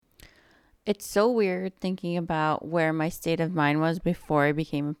It's so weird thinking about where my state of mind was before I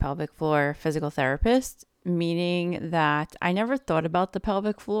became a pelvic floor physical therapist, meaning that I never thought about the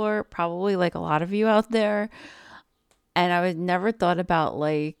pelvic floor, probably like a lot of you out there. And I was never thought about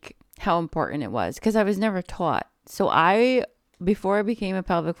like how important it was because I was never taught. Before I became a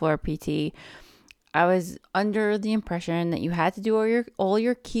pelvic floor PT, I was under the impression that you had to do all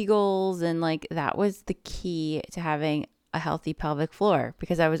your Kegels and like that was the key to having a healthy pelvic floor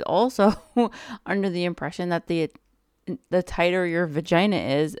because I was also under the impression that the tighter your vagina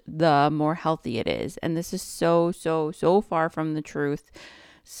is, the more healthy it is. And this is so far from the truth.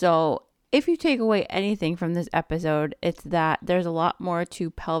 So, if you take away anything from this episode, it's that there's a lot more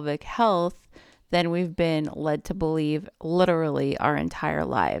to pelvic health than we've been led to believe literally our entire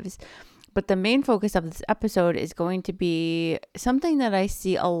lives. But the main focus of this episode is going to be something that I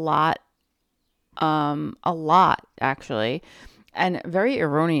see a lot actually, and very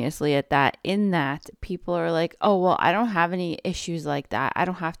erroneously at that, in that people are like, oh, well, I don't have any issues like that. I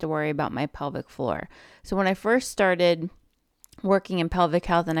don't have to worry about my pelvic floor. So when I first started working in pelvic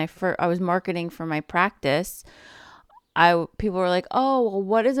health and I was marketing for my practice, people were like, oh, well,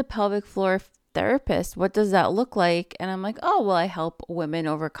 what is a pelvic floor therapist? What does that look like? And I'm like, oh, well, I help women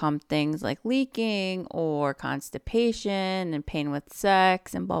overcome things like leaking or constipation and pain with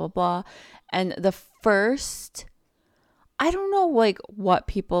sex and blah, blah, blah. And I don't know like what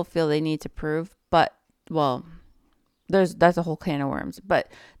people feel they need to prove, but well, that's a whole can of worms.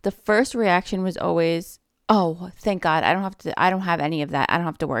 But the first reaction was always, oh, thank God, I don't have any of that. I don't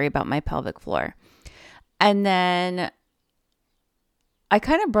have to worry about my pelvic floor. And then I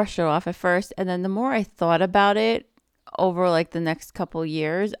kind of brushed it off at first, and then the more I thought about it over like the next couple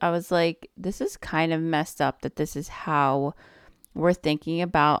years, I was like, this is kind of messed up that this is how we're thinking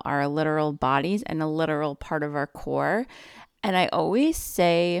about our literal bodies and a literal part of our core. And I always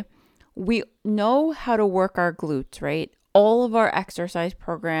say we know how to work our glutes, right? All of our exercise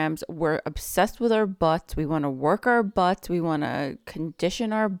programs, we're obsessed with our butts. We want to work our butts. We want to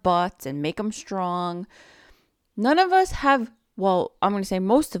condition our butts and make them strong. None of us have, well, I'm going to say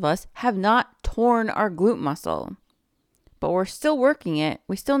most of us have not torn our glute muscle, but we're still working it.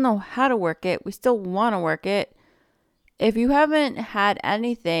 We still know how to work it. We still want to work it. If you haven't had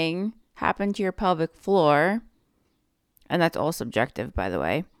anything happen to your pelvic floor, and that's all subjective, by the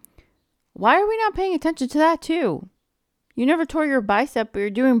way, why are we not paying attention to that too? You never tore your bicep, but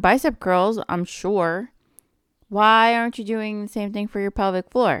you're doing bicep curls, I'm sure. Why aren't you doing the same thing for your pelvic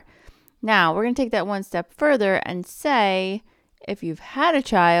floor? Now, we're going to take that one step further and say, if you've had a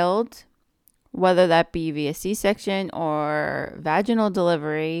child, whether that be via C-section or vaginal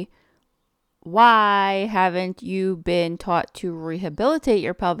delivery, why haven't you been taught to rehabilitate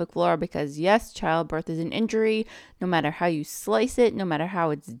your pelvic floor? Because yes, childbirth is an injury. No matter how you slice it, no matter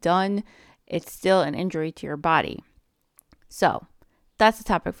how it's done, it's still an injury to your body. So that's the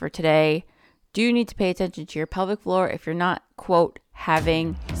topic for today. Do you need to pay attention to your pelvic floor if you're not, quote,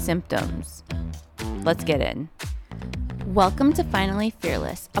 having symptoms? Let's get in. Welcome to Finally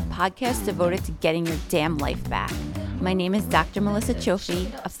Fearless, a podcast devoted to getting your damn life back. My name is Dr. Melissa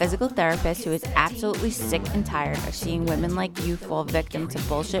Chofi, a physical therapist who is absolutely sick and tired of seeing women like you fall victim to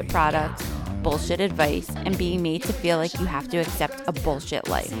bullshit products, bullshit advice, and being made to feel like you have to accept a bullshit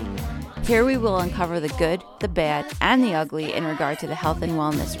life. Here we will uncover the good, the bad, and the ugly in regard to the health and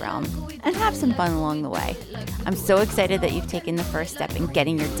wellness realm, and have some fun along the way. I'm so excited that you've taken the first step in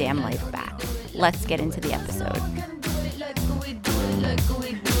getting your damn life back. Let's get into the episode.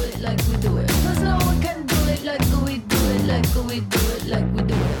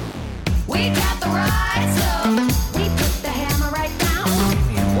 We got the right stuff. We put the hammer right down.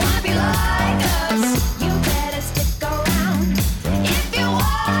 Wanna be like us? You better stick around. If you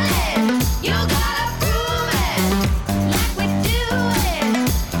want it, you gotta prove it. Like we do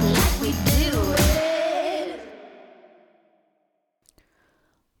it. Like we do it.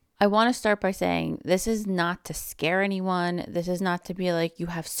 I want to start by saying this is not to scare anyone. This is not to be like, you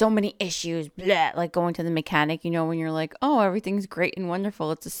have so many issues, blah, like going to the mechanic, when you're like, oh, everything's great and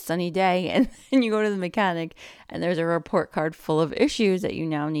wonderful. It's a sunny day. And then you go to the mechanic and there's a report card full of issues that you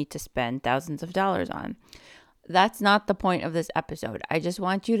now need to spend thousands of dollars on. That's not the point of this episode. I just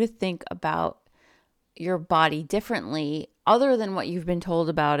want you to think about your body differently, other than what you've been told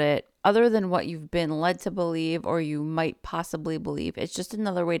about it, other than what you've been led to believe or you might possibly believe. It's just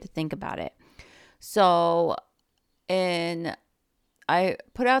another way to think about it. So I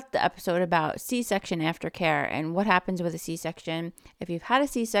put out the episode about C-section aftercare and what happens with a C-section. If you've had a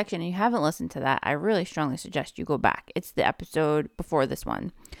C-section and you haven't listened to that, I really strongly suggest you go back. It's the episode before this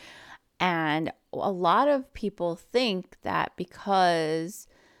one. And a lot of people think that because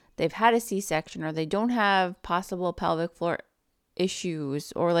they've had a C-section or they don't have possible pelvic floor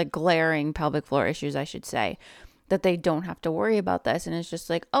issues, or like glaring pelvic floor issues, I should say, that they don't have to worry about this. And it's just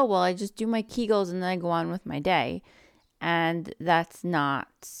like, oh, well, I just do my Kegels and then I go on with my day. And that's not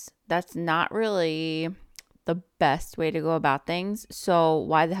really the best way to go about things. So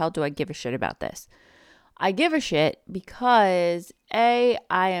why the hell do I give a shit about this? I give a shit because I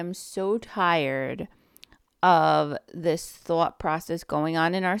am so tired of this thought process going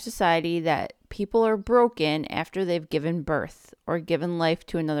on in our society that people are broken after they've given birth or given life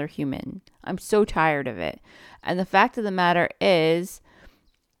to another human. I'm so tired of it. And the fact of the matter is,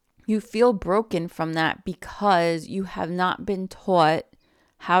 you feel broken from that because you have not been taught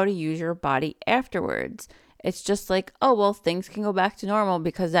how to use your body afterwards. It's just like, oh, well, things can go back to normal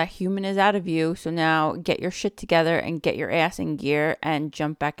because that human is out of you. So now get your shit together and get your ass in gear and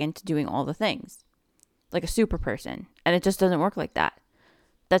jump back into doing all the things like a super person. And it just doesn't work like that.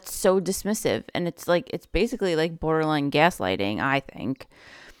 That's so dismissive. And it's basically like borderline gaslighting, I think.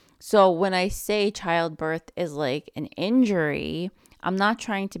 So when I say childbirth is like an injury, I'm not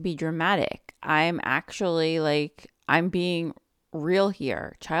trying to be dramatic. I'm actually I'm being real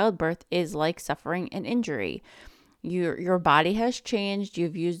here. Childbirth is like suffering an injury. Your body has changed.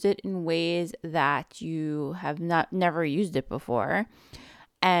 You've used it in ways that you have never used it before.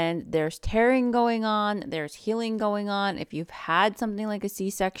 And there's tearing going on. There's healing going on. If you've had something like a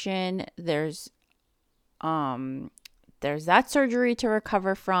C-section, there's that surgery to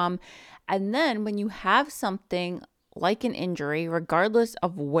recover from. And then when you have something like an injury, regardless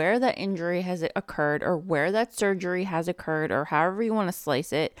of where that injury has occurred or where that surgery has occurred or however you want to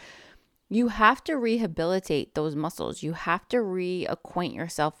slice it, you have to rehabilitate those muscles. You have to reacquaint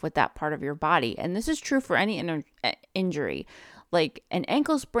yourself with that part of your body. And this is true for any injury, like an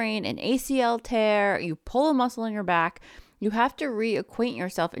ankle sprain, an ACL tear, you pull a muscle in your back. You have to reacquaint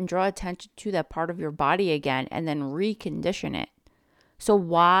yourself and draw attention to that part of your body again and then recondition it. So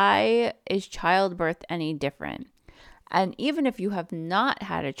why is childbirth any different? And even if you have not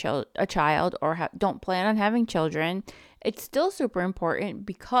had a child or don't plan on having children, it's still super important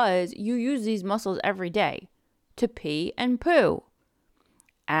because you use these muscles every day to pee and poo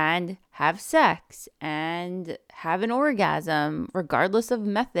and have sex and have an orgasm, regardless of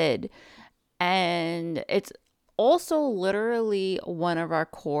method. And it's also literally one of our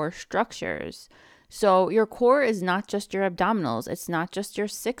core structures. So your core is not just your abdominals. It's not just your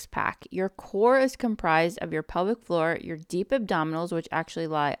six pack. Your core is comprised of your pelvic floor, your deep abdominals, which actually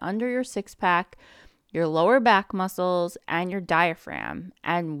lie under your six pack, your lower back muscles, and your diaphragm.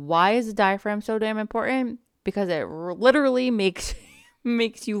 And why is the diaphragm so damn important? Because it literally makes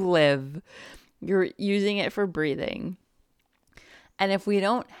you live. You're using it for breathing. And if we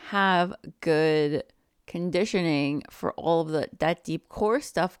don't have good conditioning for all of that deep core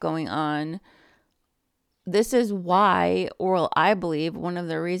stuff going on, this is why, or I believe one of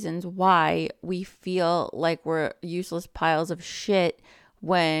the reasons why we feel like we're useless piles of shit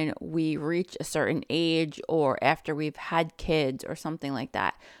when we reach a certain age or after we've had kids or something like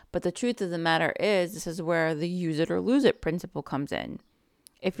that. But the truth of the matter is, this is where the use it or lose it principle comes in.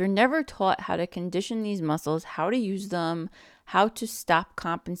 If you're never taught how to condition these muscles, how to use them, how to stop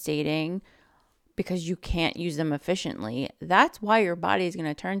compensating because you can't use them efficiently, that's why your body is going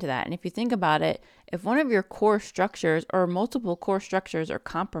to turn to that. And if you think about it, if one of your core structures or multiple core structures are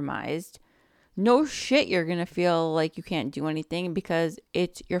compromised, no shit, you're going to feel like you can't do anything because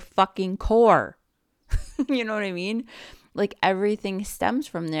it's your fucking core. You know what I mean? Like everything stems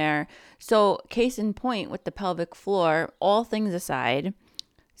from there. So case in point with the pelvic floor, all things aside,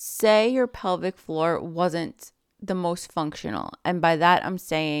 say your pelvic floor wasn't the most functional. And by that, I'm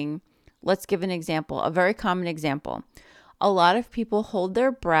saying, let's give an example, a very common example. A lot of people hold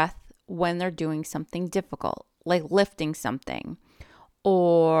their breath when they're doing something difficult, like lifting something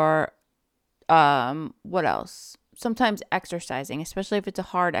or what else? Sometimes exercising, especially if it's a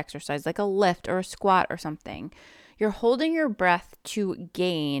hard exercise, like a lift or a squat or something. You're holding your breath to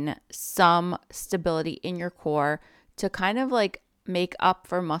gain some stability in your core to kind of like make up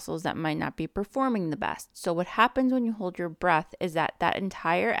for muscles that might not be performing the best. So what happens when you hold your breath is that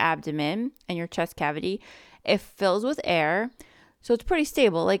entire abdomen and your chest cavity, it fills with air. So it's pretty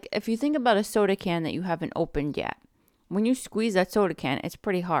stable. Like if you think about a soda can that you haven't opened yet, when you squeeze that soda can, it's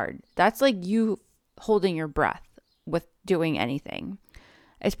pretty hard. That's like you holding your breath with doing anything.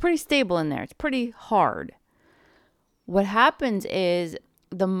 It's pretty stable in there. It's pretty hard. What happens is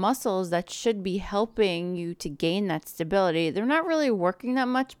the muscles that should be helping you to gain that stability, they're not really working that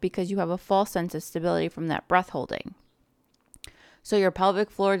much because you have a false sense of stability from that breath holding. So your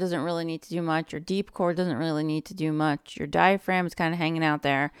pelvic floor doesn't really need to do much. Your deep core doesn't really need to do much. Your diaphragm is kind of hanging out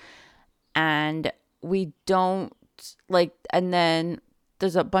there. And we don't and then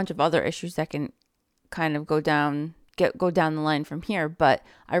there's a bunch of other issues that can kind of go down the line from here. But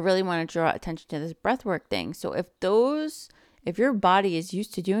I really want to draw attention to this breathwork thing. So if your body is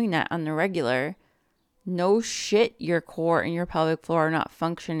used to doing that on the regular, no shit, your core and your pelvic floor are not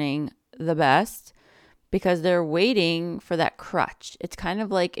functioning the best because they're waiting for that crutch. It's kind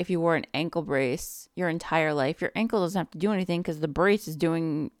of like if you wore an ankle brace your entire life. Your ankle doesn't have to do anything because the brace is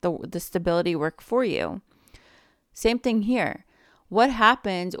doing the stability work for you. Same thing here. What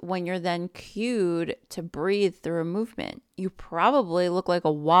happens when you're then cued to breathe through a movement? You probably look like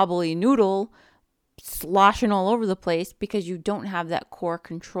a wobbly noodle sloshing all over the place because you don't have that core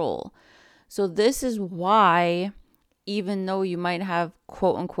control. So this is why, even though you might have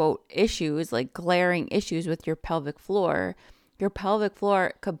quote unquote issues, like glaring issues with your pelvic floor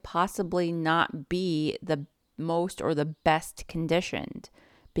could possibly not be the most or the best conditioned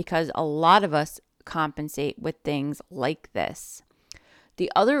because a lot of us compensate with things like this.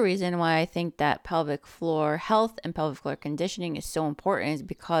 The other reason why I think that pelvic floor health and pelvic floor conditioning is so important is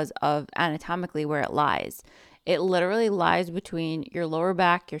because of anatomically where it lies. It literally lies between your lower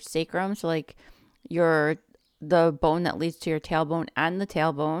back, your sacrum, so like the bone that leads to your tailbone and the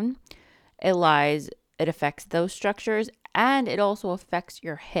tailbone. It affects those structures, and it also affects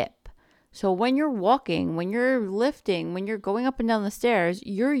your hip. So when you're walking, when you're lifting, when you're going up and down the stairs,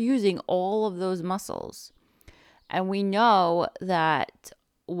 you're using all of those muscles. And we know that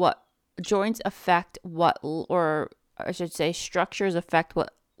what joints affect structures affect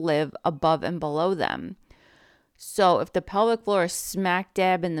what live above and below them. So if the pelvic floor is smack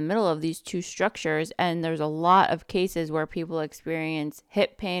dab in the middle of these two structures, and there's a lot of cases where people experience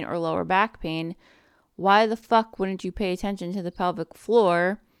hip pain or lower back pain, why the fuck wouldn't you pay attention to the pelvic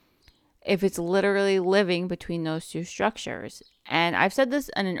floor if it's literally living between those two structures? And I've said this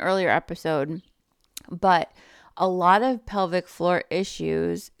in an earlier episode, but a lot of pelvic floor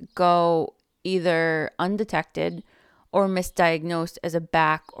issues go either undetected or misdiagnosed as a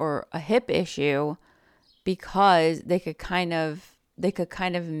back or a hip issue because they could kind of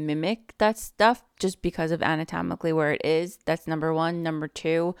mimic that stuff just because of anatomically where it is. That's number one. Number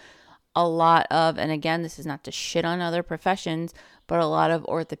two, and again, this is not to shit on other professions, but a lot of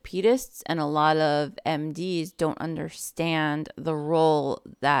orthopedists and a lot of MDs don't understand the role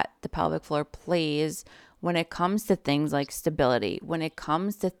that the pelvic floor plays when it comes to things like stability, when it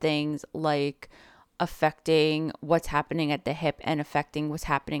comes to things like affecting what's happening at the hip and affecting what's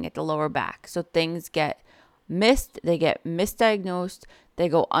happening at the lower back. So things get they get misdiagnosed, they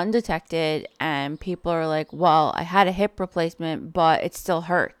go undetected, and people are like, well, I had a hip replacement, but it still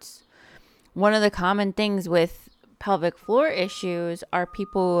hurts. One of the common things with pelvic floor issues are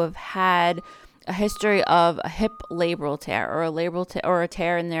people who have had a history of a hip labral tear or a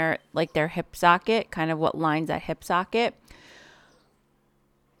tear in their hip socket, kind of what lines that hip socket.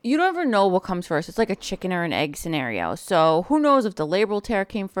 You don't ever know what comes first. It's like a chicken or an egg scenario. So who knows if the labral tear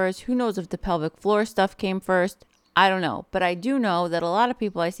came first? Who knows if the pelvic floor stuff came first? I don't know. But I do know that a lot of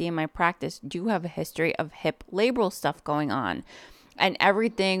people I see in my practice do have a history of hip labral stuff going on. And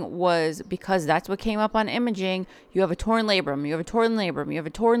everything was because that's what came up on imaging. You have a torn labrum. You have a torn labrum. You have a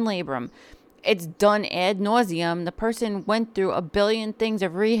torn labrum. It's done ad nauseum. The person went through a billion things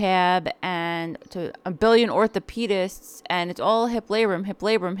of rehab and to a billion orthopedists, and it's all hip labrum, hip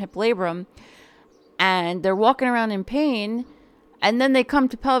labrum, hip labrum. And they're walking around in pain. And then they come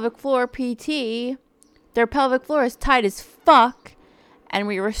to pelvic floor PT. Their pelvic floor is tight as fuck. And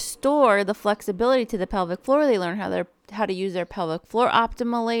we restore the flexibility to the pelvic floor. They learn how to use their pelvic floor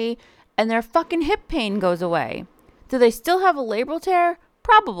optimally. And their fucking hip pain goes away. Do they still have a labral tear?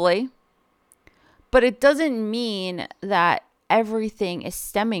 Probably. But it doesn't mean that everything is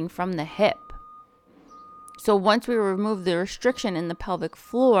stemming from the hip. So once we remove the restriction in the pelvic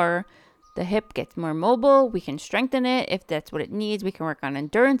floor, the hip gets more mobile. We can strengthen it if that's what it needs. We can work on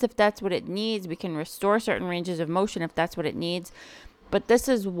endurance if that's what it needs. We can restore certain ranges of motion if that's what it needs. But this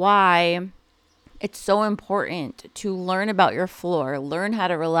is why it's so important to learn about your floor, learn how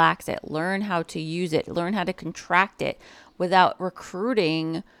to relax it, learn how to use it, learn how to contract it without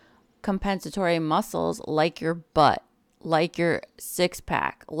recruiting compensatory muscles like your butt, like your six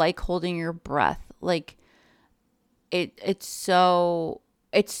pack, like holding your breath. Like it's so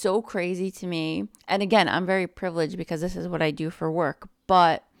crazy to me. And again, I'm very privileged because this is what I do for work,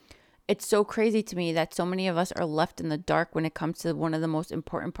 but it's so crazy to me that so many of us are left in the dark when it comes to one of the most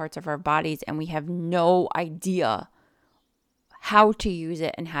important parts of our bodies, and we have no idea how to use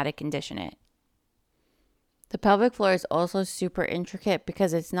it and how to condition it. The pelvic floor is also super intricate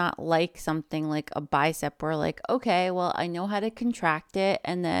because it's not like something like a bicep where like, okay, well, I know how to contract it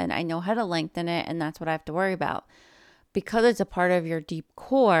and then I know how to lengthen it and that's what I have to worry about. Because it's a part of your deep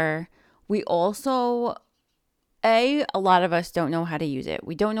core, we also, a lot of us don't know how to use it.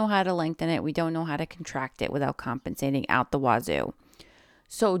 We don't know how to lengthen it. We don't know how to contract it without compensating out the wazoo.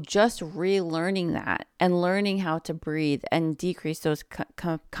 So just relearning that and learning how to breathe and decrease those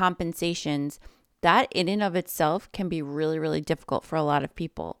compensations, that in and of itself can be really, really difficult for a lot of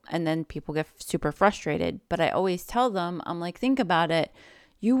people. And then people get super frustrated. But I always tell them, I'm like, think about it.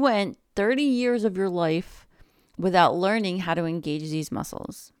 You went 30 years of your life without learning how to engage these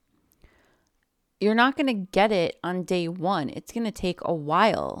muscles. You're not going to get it on day one. It's going to take a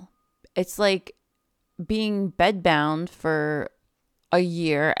while. It's like being bedbound for a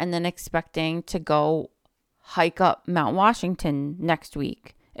year and then expecting to go hike up Mount Washington next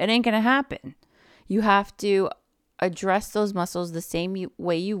week. It ain't going to happen. You have to address those muscles the same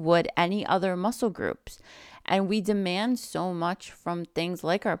way you would any other muscle groups. And we demand so much from things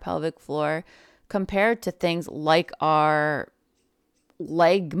like our pelvic floor compared to things like our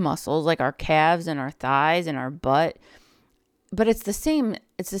leg muscles, like our calves and our thighs and our butt. But it's the same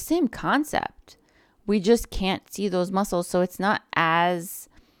concept. We just can't see those muscles, so it's not as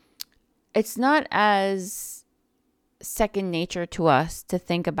second nature to us to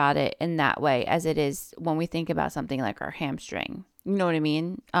think about it in that way as it is when we think about something like our hamstring. You know what I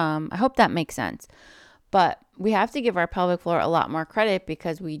mean? I hope that makes sense. But we have to give our pelvic floor a lot more credit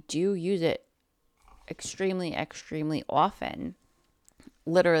because we do use it extremely, extremely often.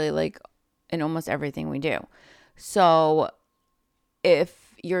 Literally, like in almost everything we do. So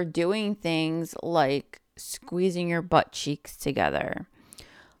if you're doing things like squeezing your butt cheeks together,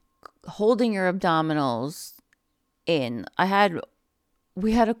 holding your abdominals in.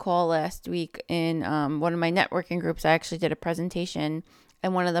 We had a call last week in one of my networking groups. I actually did a presentation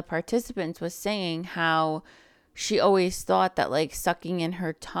and one of the participants was saying how she always thought that like sucking in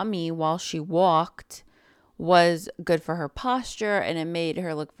her tummy while she walked was good for her posture and it made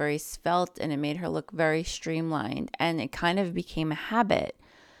her look very svelte and it made her look very streamlined and it kind of became a habit.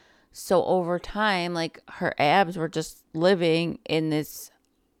 So over time, like her abs were just living in this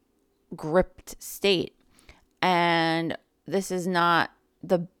gripped state. And this is not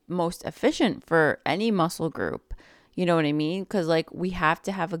the most efficient for any muscle group. You know what I mean? Because like we have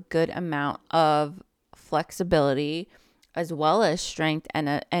to have a good amount of flexibility as well as strength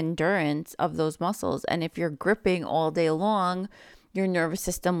and endurance of those muscles. And if you're gripping all day long, your nervous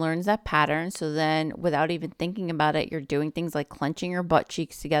system learns that pattern. So then without even thinking about it, you're doing things like clenching your butt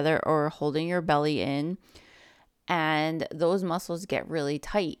cheeks together or holding your belly in. And those muscles get really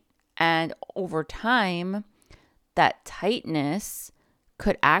tight. And over time, that tightness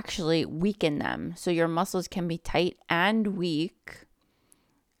could actually weaken them. So your muscles can be tight and weak.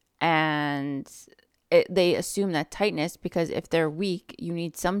 And they assume that tightness because if they're weak, you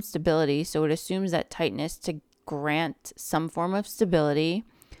need some stability. So it assumes that tightness to grant some form of stability.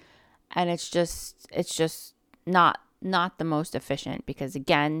 And it's just not the most efficient because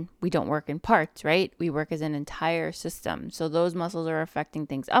again, we don't work in parts, right? We work as an entire system. So those muscles are affecting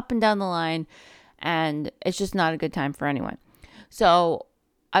things up and down the line. And it's just not a good time for anyone. So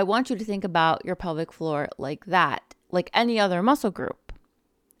I want you to think about your pelvic floor like that, like any other muscle group.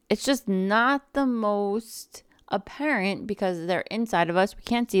 It's just not the most apparent because they're inside of us. We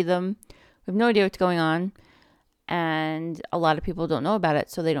can't see them. We have no idea what's going on. And a lot of people don't know about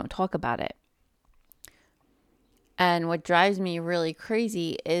it, so they don't talk about it. And what drives me really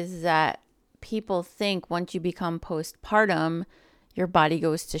crazy is that people think once you become postpartum, your body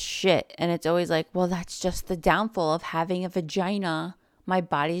goes to shit. And it's always like, well, that's just the downfall of having a vagina. My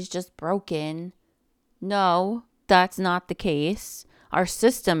body's just broken. No, that's not the case. Our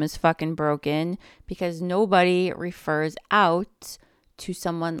system is fucking broken because nobody refers out to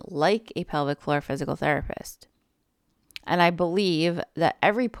someone like a pelvic floor physical therapist. And I believe that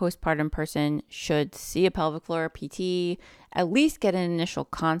every postpartum person should see a pelvic floor PT, at least get an initial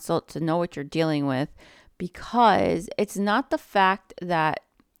consult to know what you're dealing with, because it's not the fact that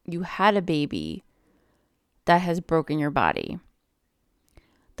you had a baby that has broken your body.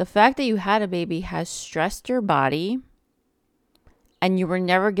 The fact that you had a baby has stressed your body and you were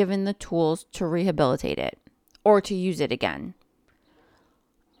never given the tools to rehabilitate it or to use it again.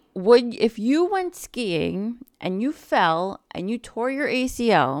 If you went skiing and you fell and you tore your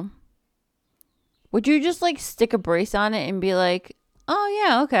ACL, would you just like stick a brace on it and be like, oh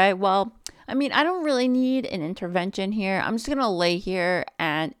yeah, okay, well, I mean, I don't really need an intervention here. I'm just going to lay here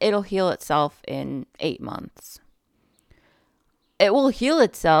and it'll heal itself in 8 months. It will heal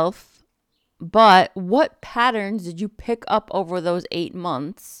itself, But what patterns did you pick up over those 8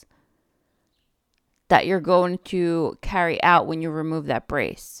 months that you're going to carry out when you remove that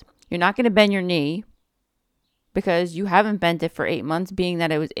brace? You're not going to bend your knee because you haven't bent it for 8 months, being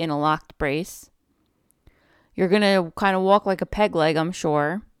that it was in a locked brace. You're going to kind of walk like a peg leg, I'm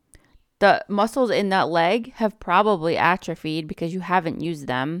sure. The muscles in that leg have probably atrophied because you haven't used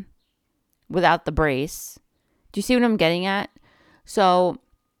them without the brace. Do you see what I'm getting at? So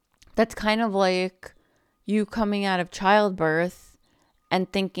that's kind of like you coming out of childbirth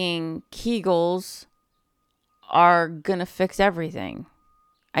and thinking Kegels are going to fix everything.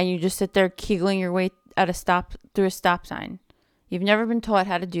 And you just sit there Kegling your way through a stop sign. You've never been taught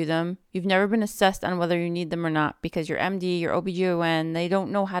how to do them. You've never been assessed on whether you need them or not, because your MD, your OBGYN, they don't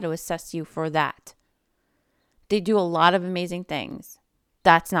know how to assess you for that. They do a lot of amazing things.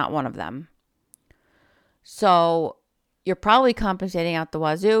 That's not one of them. So you're probably compensating out the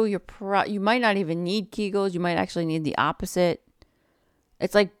wazoo. You might not even need Kegels. You might actually need the opposite.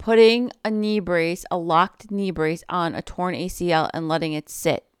 It's like putting a knee brace, a locked knee brace on a torn ACL and letting it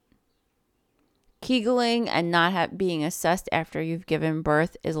sit. Kegling and not being assessed after you've given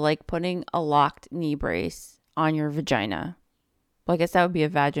birth is like putting a locked knee brace on your vagina. Well, I guess that would be a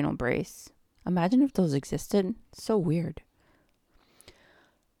vaginal brace. Imagine if those existed. So weird.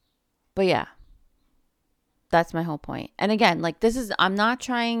 But yeah, that's my whole point. And again, like I'm not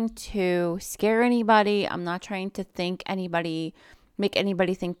trying to scare anybody. I'm not trying to make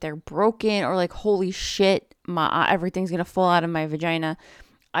anybody think they're broken or like, holy shit, everything's going to fall out of my vagina.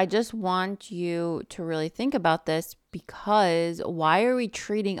 I just want you to really think about this, because why are we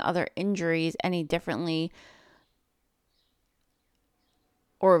treating other injuries any differently,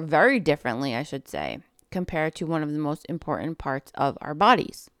 or very differently, I should say, compared to one of the most important parts of our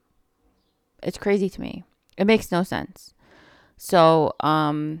bodies? It's crazy to me. It makes no sense. So,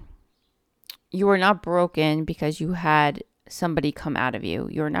 you are not broken because you had somebody come out of you.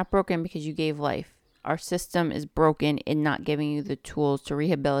 You are not broken because you gave life. Our system is broken in not giving you the tools to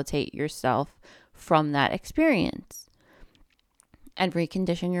rehabilitate yourself from that experience and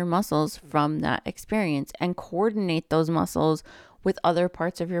recondition your muscles from that experience and coordinate those muscles with other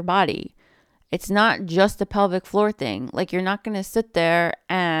parts of your body. It's not just a pelvic floor thing. Like, you're not going to sit there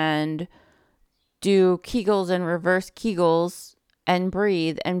and do Kegels and reverse Kegels and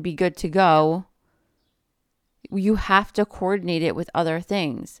breathe and be good to go. You have to coordinate it with other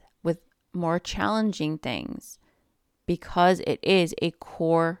things, with more challenging things, because it is a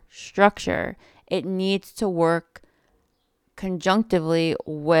core structure. It needs to work conjunctively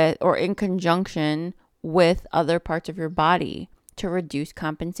with, or in conjunction with, other parts of your body to reduce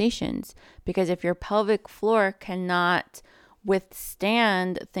compensations. Because if your pelvic floor cannot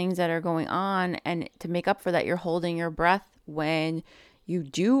withstand things that are going on, and to make up for that, you're holding your breath when you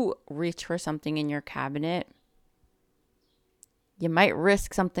do reach for something in your cabinet, you might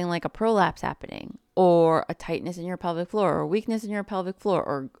risk something like a prolapse happening, or a tightness in your pelvic floor, or weakness in your pelvic floor,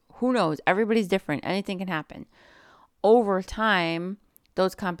 or who knows, everybody's different. Anything can happen. Over time,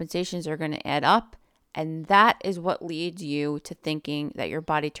 those compensations are going to add up, and that is what leads you to thinking that your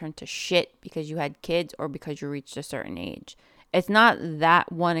body turned to shit because you had kids or because you reached a certain age. It's not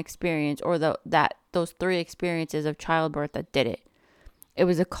that one experience or those 3 experiences of childbirth that did it. It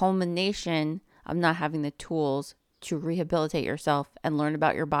was a culmination of not having the tools to rehabilitate yourself and learn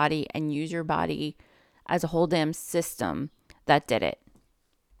about your body and use your body as a whole damn system that did it.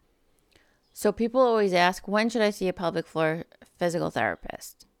 So people always ask, when should I see a pelvic floor physical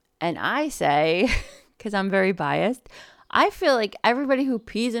therapist? And I say, because I'm very biased, I feel like everybody who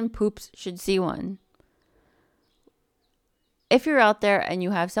pees and poops should see one. If you're out there and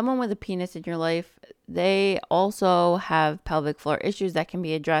you have someone with a penis in your life, they also have pelvic floor issues that can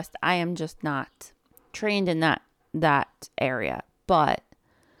be addressed. I am just not trained in that area. But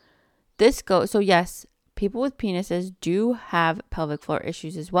so yes, people with penises do have pelvic floor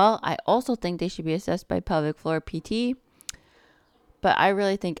issues as well. I also think they should be assessed by pelvic floor PT. But I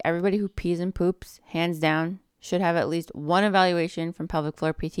really think everybody who pees and poops, hands down, should have at least one evaluation from pelvic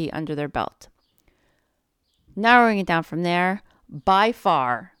floor PT under their belt. Narrowing it down from there, by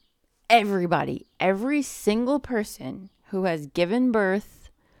far, every single person who has given birth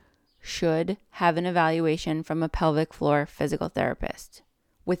should have an evaluation from a pelvic floor physical therapist.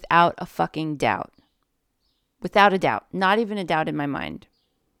 Without a fucking doubt. Without a doubt. Not even a doubt in my mind.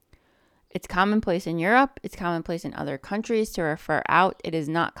 It's commonplace in Europe. It's commonplace in other countries to refer out. It is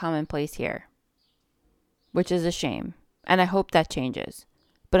not commonplace here, which is a shame. And I hope that changes.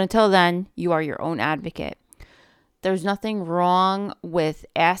 But until then, you are your own advocate. There's nothing wrong with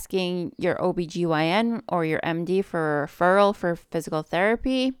asking your OBGYN or your MD for a referral for physical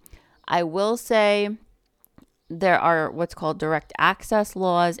therapy. I will say there are what's called direct access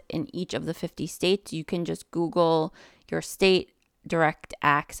laws in each of the 50 states. You can just Google your state direct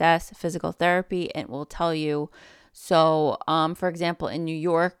access physical therapy and it will tell you. So, for example, in New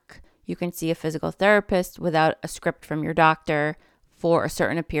York, you can see a physical therapist without a script from your doctor for a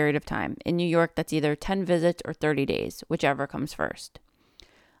certain period of time. In New York, that's either 10 visits or 30 days, whichever comes first.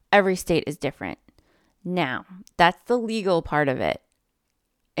 Every state is different. Now, that's the legal part of it.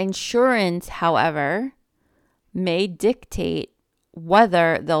 Insurance, however, may dictate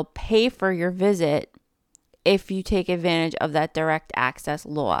whether they'll pay for your visit if you take advantage of that direct access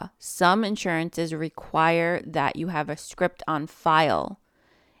law. Some insurances require that you have a script on file.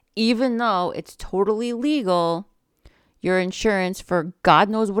 Even though it's totally legal, your insurance, for God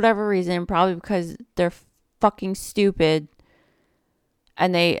knows whatever reason, probably because they're fucking stupid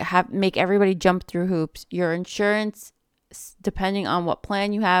and they make everybody jump through hoops, your insurance, depending on what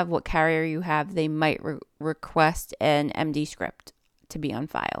plan you have, what carrier you have, they might request an MD script to be on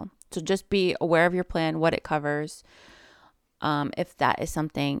file. So just be aware of your plan, what it covers, if that is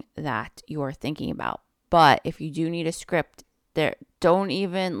something that you're thinking about. But if you do need a script, I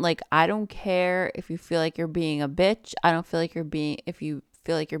don't care if you feel like you're being a bitch. If you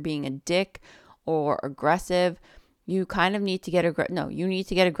feel like you're being a dick or aggressive. You kind of need to you need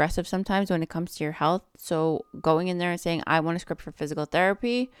to get aggressive sometimes when it comes to your health. So going in there and saying, I want a script for physical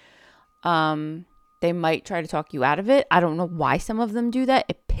therapy, they might try to talk you out of it. I don't know why some of them do that.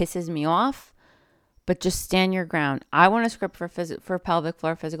 It pisses me off, but just stand your ground. I want a script for pelvic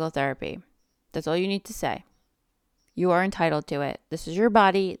floor physical therapy. That's all you need to say. You are entitled to it. This is your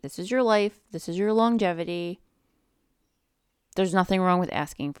body. This is your life. This is your longevity. There's nothing wrong with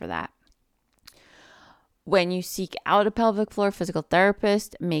asking for that. When you seek out a pelvic floor physical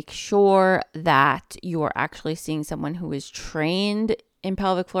therapist, make sure that you are actually seeing someone who is trained in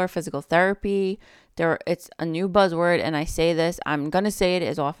pelvic floor physical therapy. It's a new buzzword, and I say this, I'm going to say it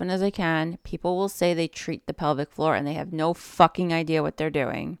as often as I can. People will say they treat the pelvic floor, and they have no fucking idea what they're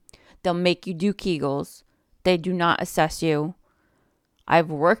doing. They'll make you do Kegels. They do not assess you.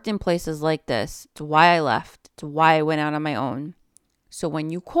 I've worked in places like this. It's why I left. It's why I went out on my own. So when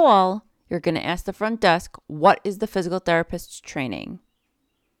you call, you're going to ask the front desk, what is the physical therapist's training?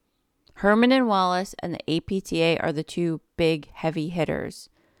 Herman and Wallace and the APTA are the two big heavy hitters.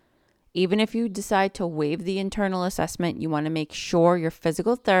 Even if you decide to waive the internal assessment, you want to make sure your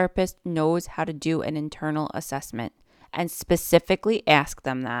physical therapist knows how to do an internal assessment and specifically ask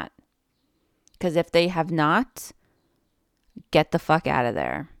them that. Because if they have not, get the fuck out of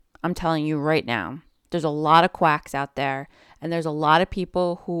there. I'm telling you right now. There's a lot of quacks out there, and there's a lot of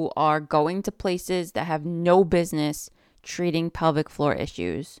people who are going to places that have no business treating pelvic floor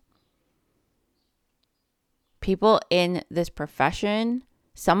issues. People in this profession,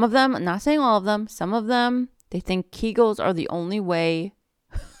 some of them, I'm not saying all of them, some of them, they think Kegels are the only way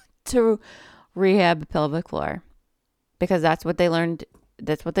to rehab pelvic floor because that's what they learned.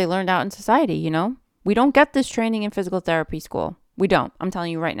 That's what they learned out in society, you know? We don't get this training in physical therapy school. We don't. I'm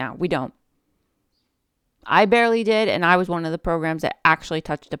telling you right now, we don't. I barely did, and I was one of the programs that actually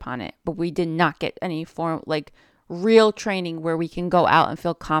touched upon it. But we did not get any form, real training where we can go out and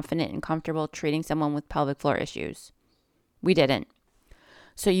feel confident and comfortable treating someone with pelvic floor issues. We didn't.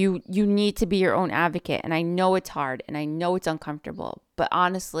 So you need to be your own advocate. And I know it's hard, and I know it's uncomfortable. But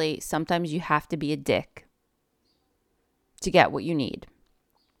honestly, sometimes you have to be a dick to get what you need.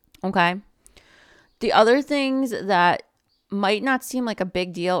 Okay? The other things that might not seem like a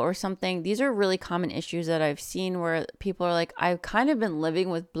big deal or something, these are really common issues that I've seen where people are like, I've kind of been living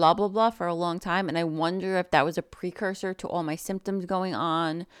with blah, blah, blah for a long time. And I wonder if that was a precursor to all my symptoms going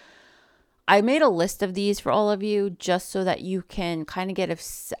on. I made a list of these for all of you just so that you can kind of get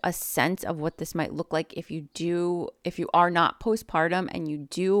a sense of what this might look like if you are not postpartum and you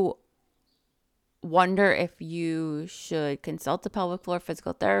do wonder if you should consult a pelvic floor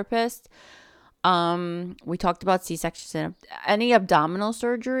physical therapist. We talked about C-sections and any abdominal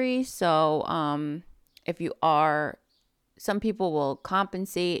surgery. So, if you are, some people will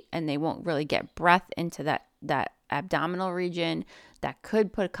compensate and they won't really get breath into that abdominal region. That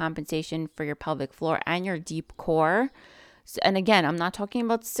could put a compensation for your pelvic floor and your deep core. So, and again, I'm not talking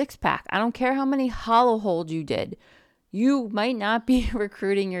about six pack. I don't care how many hollow holds you did. You might not be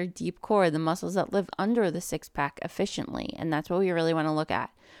recruiting your deep core, the muscles that live under the six pack efficiently. And that's what we really want to look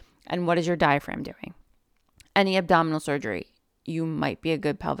at. And what is your diaphragm doing? Any abdominal surgery, you might be a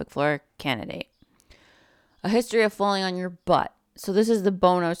good pelvic floor candidate. A history of falling on your butt. So this is the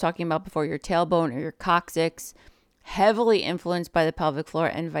bone I was talking about before, your tailbone or your coccyx, heavily influenced by the pelvic floor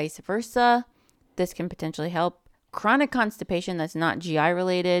and vice versa. This can potentially help. Chronic constipation that's not GI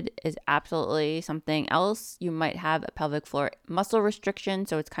related is absolutely something else. You might have a pelvic floor muscle restriction.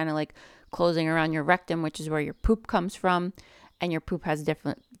 So it's kind of like closing around your rectum, which is where your poop comes from. And your poop has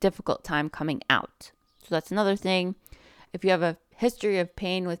a difficult time coming out. So that's another thing. If you have a history of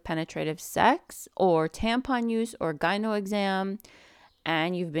pain with penetrative sex or tampon use or gyno exam,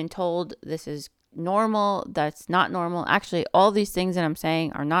 and you've been told this is normal, that's not normal. Actually, all these things that I'm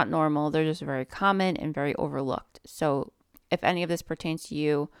saying are not normal. They're just very common and very overlooked. So if any of this pertains to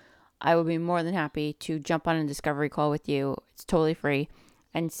you, I would be more than happy to jump on a discovery call with you. It's totally free,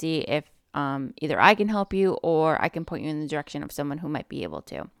 and see if either I can help you or I can point you in the direction of someone who might be able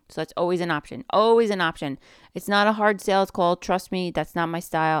to. So that's always an option. Always an option. It's not a hard sales call. Trust me, that's not my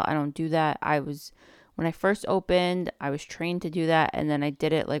style. I don't do that. When I first opened, I was trained to do that. And then I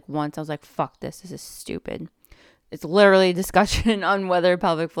did it like once. I was like, fuck this. This is stupid. It's literally a discussion on whether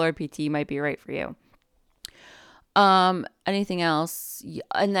pelvic floor PT might be right for you. Anything else?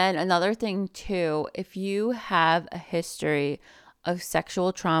 And then another thing too, if you have a history of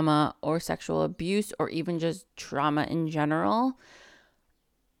sexual trauma or sexual abuse or even just trauma in general,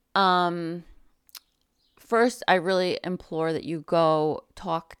 first, I really implore that you go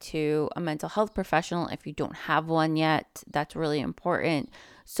talk to a mental health professional if you don't have one yet. That's really important.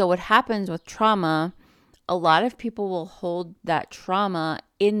 So what happens with trauma, a lot of people will hold that trauma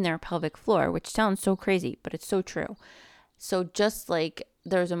in their pelvic floor, which sounds so crazy, but it's so true. So just like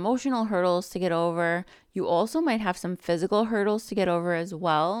there's emotional hurdles to get over, you also might have some physical hurdles to get over as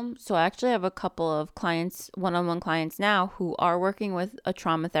well. So I actually have a couple of clients, one-on-one clients now, who are working with a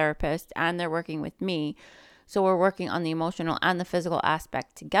trauma therapist and they're working with me. So we're working on the emotional and the physical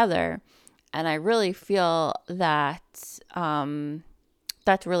aspect together. And I really feel that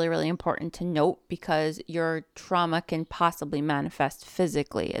that's really, really important to note, because your trauma can possibly manifest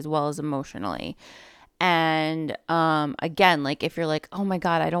physically as well as emotionally. And again, like if you're like, oh my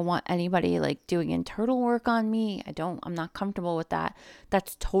God, I don't want anybody like doing internal work on me, I'm not comfortable with that.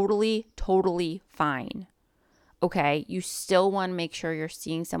 That's totally, totally fine. Okay, you still want to make sure you're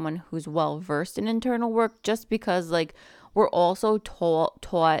seeing someone who's well versed in internal work, just because like we're also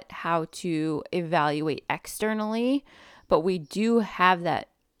taught how to evaluate externally, but we do have that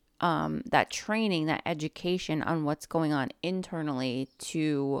training, that education on what's going on internally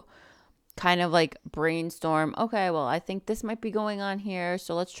to kind of like brainstorm, okay, well, I think this might be going on here,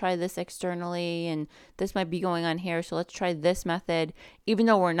 so let's try this externally, and this might be going on here, so let's try this method. Even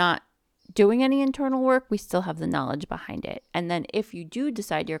though we're not doing any internal work, we still have the knowledge behind it. And then if you do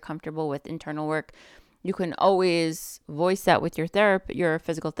decide you're comfortable with internal work, you can always voice that with your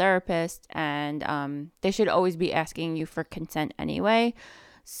physical therapist, and they should always be asking you for consent anyway.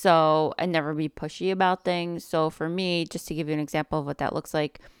 So, and never be pushy about things. So for me, just to give you an example of what that looks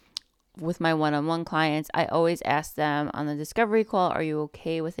like, with my one-on-one clients, I always ask them on the discovery call, are you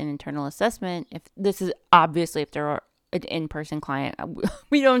okay with an internal assessment? If this is obviously if they're an in-person client,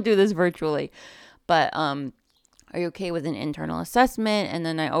 we don't do this virtually, but are you okay with an internal assessment? And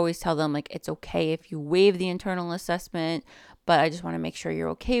then I always tell them like, it's okay if you waive the internal assessment, but I just want to make sure you're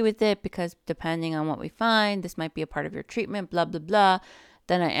okay with it, because depending on what we find, this might be a part of your treatment, blah, blah, blah.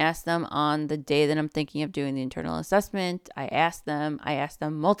 Then I ask them on the day that I'm thinking of doing the internal assessment. I ask them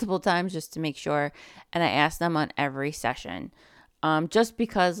multiple times just to make sure. And I ask them on every session. Just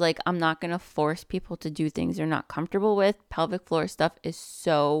because like I'm not going to force people to do things they're not comfortable with. Pelvic floor stuff is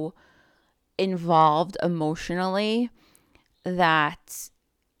so involved emotionally that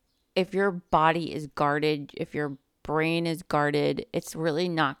if your body is guarded, if your brain is guarded, it's really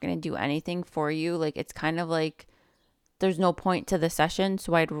not going to do anything for you. Like it's kind of like there's no point to the session.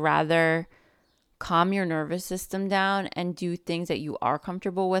 So I'd rather calm your nervous system down and do things that you are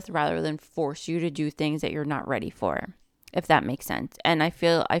comfortable with rather than force you to do things that you're not ready for, if that makes sense. And I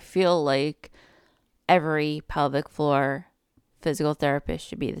feel like every pelvic floor physical therapist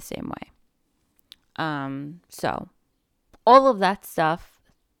should be the same way. So all of that stuff,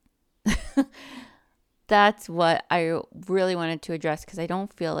 that's what I really wanted to address, because I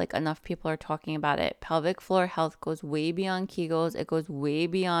don't feel like enough people are talking about it. Pelvic floor health goes way beyond Kegels. It goes way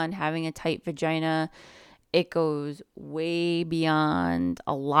beyond having a tight vagina. It goes way beyond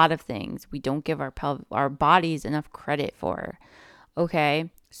a lot of things we don't give our bodies enough credit for. Okay?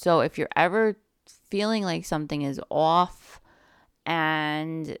 So if you're ever feeling like something is off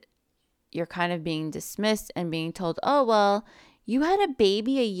and you're kind of being dismissed and being told, oh, well, you had a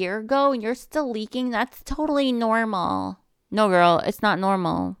baby a year ago and you're still leaking, that's totally normal. No, girl, it's not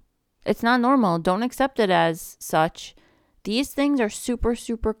normal. It's not normal. Don't accept it as such. These things are super,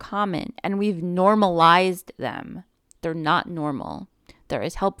 super common, and we've normalized them. They're not normal. There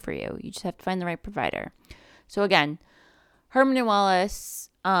is help for you. You just have to find the right provider. So again, Herman and Wallace,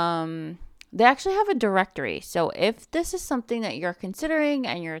 they actually have a directory. So if this is something that you're considering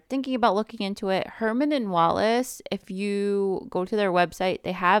and you're thinking about looking into it, Herman and Wallace, if you go to their website,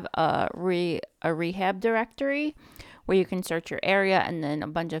 they have a rehab directory where you can search your area, and then a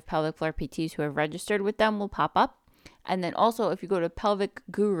bunch of pelvic floor PTs who have registered with them will pop up. And then also, if you go to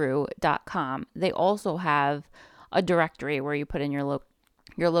pelvicguru.com, they also have a directory where you put in your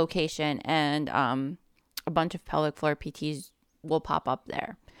location, and a bunch of pelvic floor PTs will pop up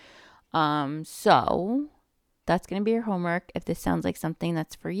there. So that's going to be your homework if this sounds like something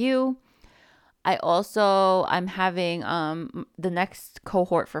that's for you. I'm having the next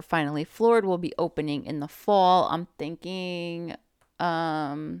cohort for Finally Floored will be opening in the fall. I'm thinking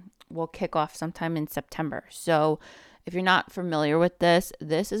we'll kick off sometime in September. So if you're not familiar with this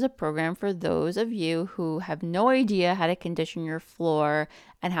is a program for those of you who have no idea how to condition your floor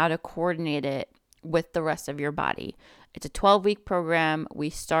and how to coordinate it with the rest of your body. It's a 12-week program. We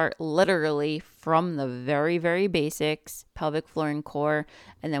start literally from the very, very basics, pelvic floor and core,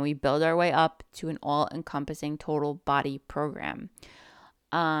 and then we build our way up to an all-encompassing total body program.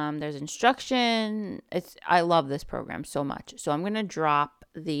 There's instruction. I love this program so much. So I'm going to drop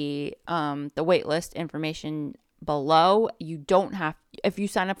the waitlist information below. You don't have, if you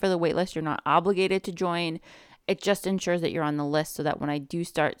sign up for the waitlist, you're not obligated to join. It just ensures that you're on the list so that when I do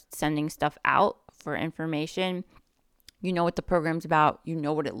start sending stuff out for information, you know what the program's about, you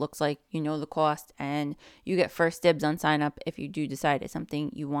know what it looks like, you know the cost, and you get first dibs on sign up if you do decide it's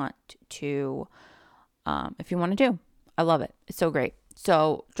something you want to, do. I love it. It's so great.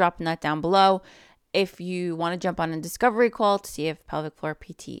 So dropping that down below. If you want to jump on a discovery call to see if pelvic floor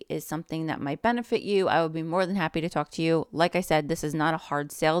PT is something that might benefit you, I would be more than happy to talk to you. Like I said, this is not a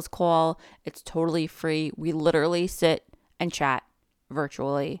hard sales call. It's totally free. We literally sit and chat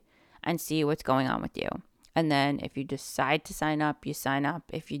virtually and see what's going on with you. And then if you decide to sign up, you sign up.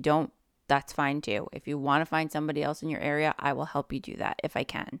 If you don't, that's fine too. If you want to find somebody else in your area, I will help you do that if I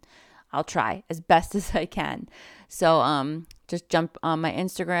can. I'll try as best as I can. So just jump on my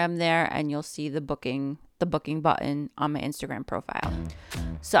Instagram there and you'll see the booking button on my Instagram profile.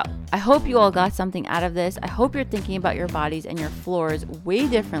 So I hope you all got something out of this. I hope you're thinking about your bodies and your floors way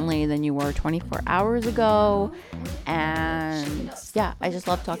differently than you were 24 hours ago. And yeah, I just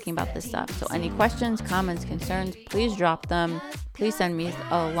love talking about this stuff. So any questions, comments, concerns, please drop them. Please send me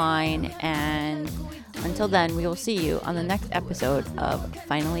a line. And until then, we will see you on the next episode of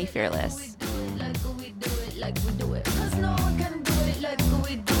Finally Fearless.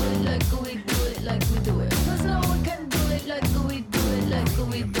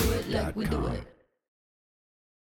 We do it.